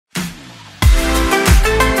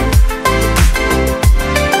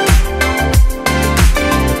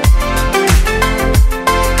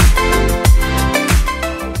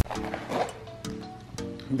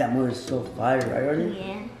is so fire, right, Orly?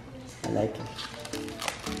 Yeah. I like it.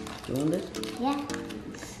 You want this? Yeah.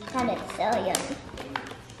 God, it's so yummy.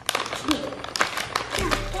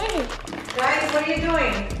 Guys, what are you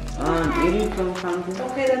doing? Eating from something.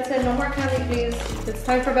 Okay, that's it. No more candy, please. It's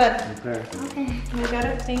time for bed. Okay. Okay. You got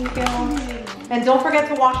it? Thank you. And don't forget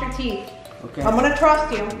to wash your teeth. Okay. I'm gonna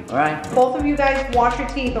trust you. Alright. Both of you guys wash your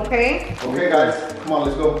teeth, okay? Okay, guys, come on,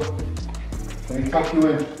 let's go. Let me tuck you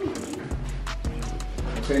in.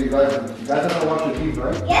 Okay, you guys have to wash your teeth,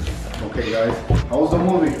 right? Yes. Okay, guys, how was the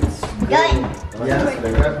movie? Good. Yes, you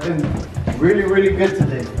guys have been really, really good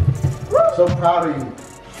today. So proud of you.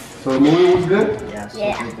 So the movie was good? Yes,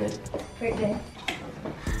 Yeah. good. Pretty good.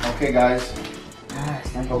 Okay, guys.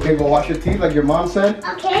 Okay, go wash your teeth like your mom said.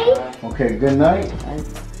 Okay. Okay, good night.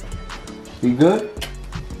 Be good?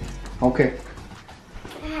 Okay.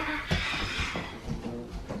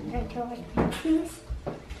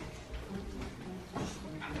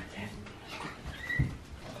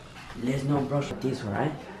 Let's not brush your teeth,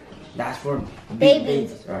 alright? That's for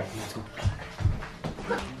Babies. babies. Alright, let's go.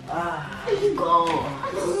 Go.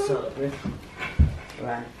 So good.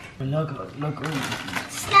 Right. Look.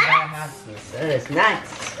 Snacks.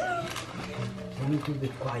 Snacks. We need to be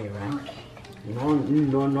quiet, right?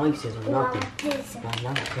 No noises or nothing.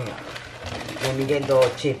 Nothing. Let me get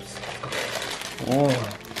the chips. Oh,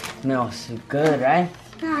 smells good, right?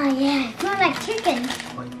 Oh yeah, it smells like chicken.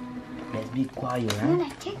 Let's be quiet, It smells right?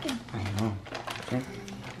 like chicken. I know. Okay.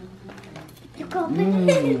 You can open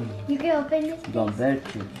it. You can open this. The bed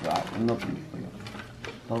chips, right? I'm opening it for you.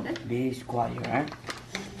 But be quiet, right?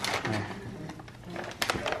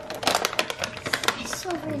 It's so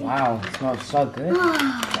really Wow, it smells so good.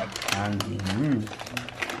 Like candy.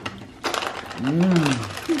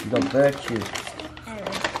 The bird chips.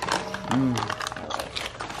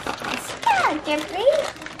 It's not Jeffrey.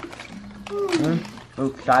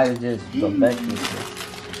 Look, try this. The bird chips.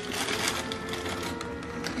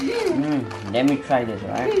 Let me try this,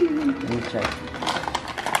 alright? Let me try.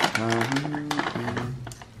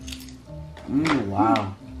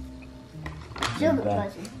 Wow. Super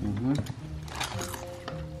Bad. fuzzy.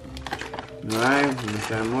 Alright, let me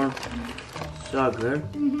try more. So good.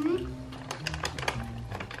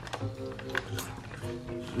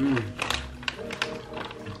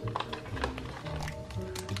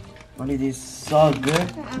 Only this so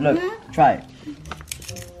good. Look, try it.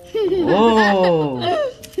 Whoa!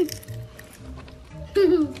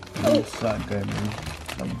 It's so good, man.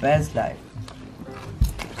 The best life.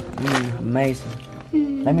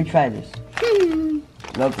 Amazing. Let me try this.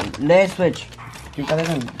 Look, let's switch. Let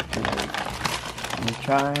me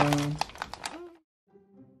try.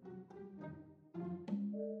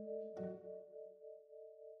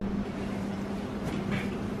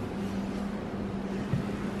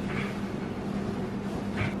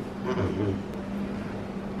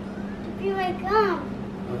 Here I come.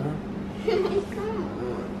 Here I come.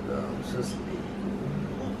 I'm so sleepy.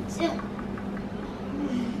 So,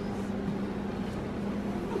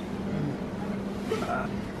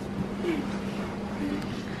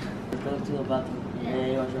 Let's go to the bathroom.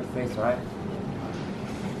 Yeah, wash your face, alright?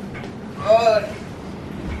 I'm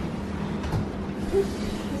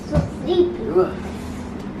so sleepy.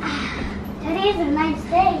 Today is a nice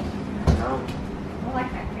day. No. I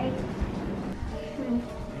wash my face.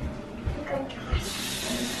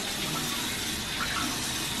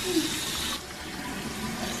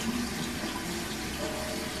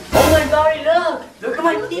 Oh my god, look! Look at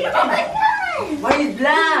my teeth! Oh my god! Why is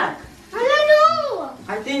black? I don't know.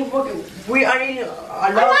 I think we are eating a lot I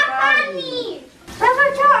of want candy. candy. Papa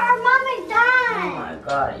told our mom and Oh dad. my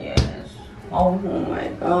god, yes. Oh my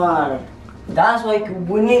god. That's why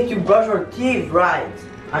we need to brush our teeth, right?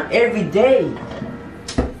 And every day.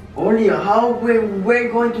 Only how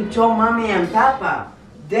we're going to tell mommy and papa.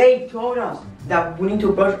 They told us that we need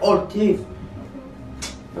to brush our teeth.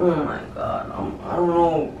 Oh my god, I don't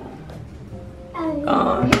know.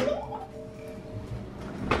 God.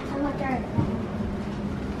 I'm not tired.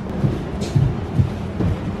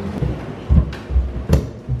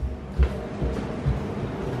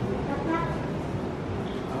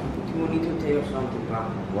 We need to tell you something, papa.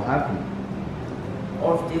 What happened?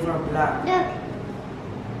 Our teeth are black. Look,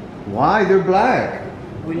 Why? They're black.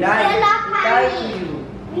 We we lie. love Lie to candy. you.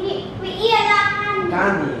 We eat a lot of candy.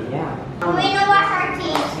 Candy, yeah. We don't wash our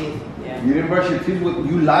teeth. Teeth, yeah. You didn't brush your teeth with,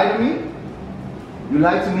 you lied to me? You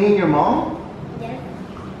lied to me and your mom? Yes.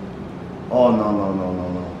 Oh, no.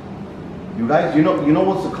 You guys, you know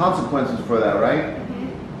what's the consequences for that, right?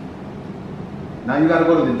 Now you gotta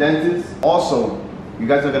go to the dentist. Also, you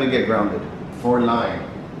guys are gonna get grounded for lying.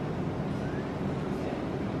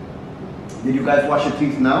 Did you guys wash your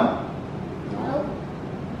teeth now? Nope.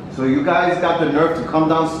 So you guys got the nerve to come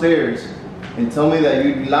downstairs and tell me that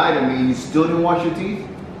you lied to me and you still didn't wash your teeth?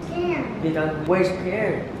 Damn. Because we're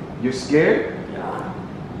scared. You're scared? Yeah.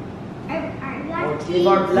 I Our like teeth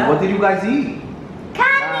are black. What did you guys eat? A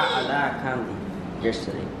candy. lot of candy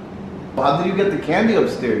yesterday. How did you get the candy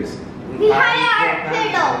upstairs? We had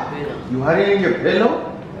our pillow. You had it in your pillow?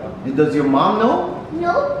 And does your mom know?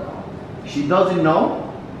 Nope. She doesn't know?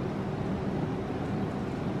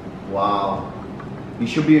 Wow. You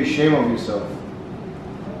should be ashamed of yourself.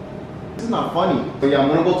 This is not funny. But yeah, I'm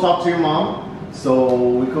gonna go talk to your mom so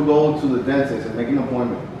we could go to the dentist and make an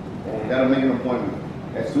appointment. We gotta make an appointment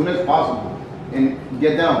as soon as possible. And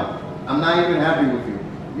get down. I'm not even happy with you.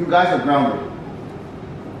 You guys are grounded.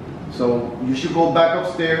 So you should go back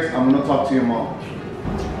upstairs. I'm gonna talk to your mom.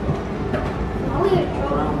 Now we are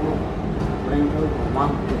drunk.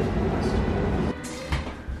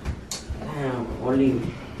 Damn, Orly,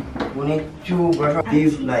 we need to brush our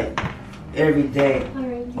teeth like every day,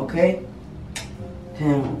 Alright. okay?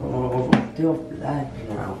 Damn, we're still black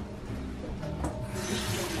now.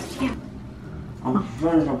 I'm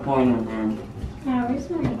friends appointment, man. Now where's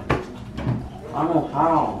my? I don't know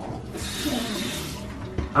how.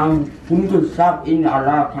 We need to stop eating a lot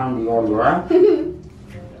of candy, Orly, right?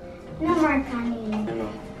 No more candy. I know.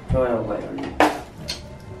 Throw it away, Orly.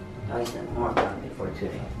 That's more candy for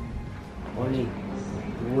today. Orly,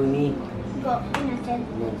 we need Go in a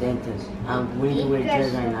tent. the dentist, and we need to wear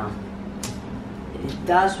dress right now.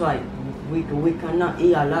 That's why we cannot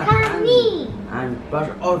eat a lot of candy and brush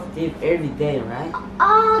our teeth every day, right?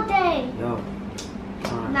 All day. Yo,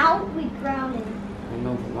 Now we grounded. I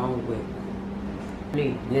know the wrong way.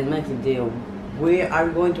 Orly, let's make a deal. We are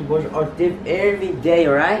going to brush our teeth every day,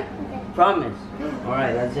 right? Okay. Promise. All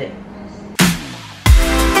right, that's it.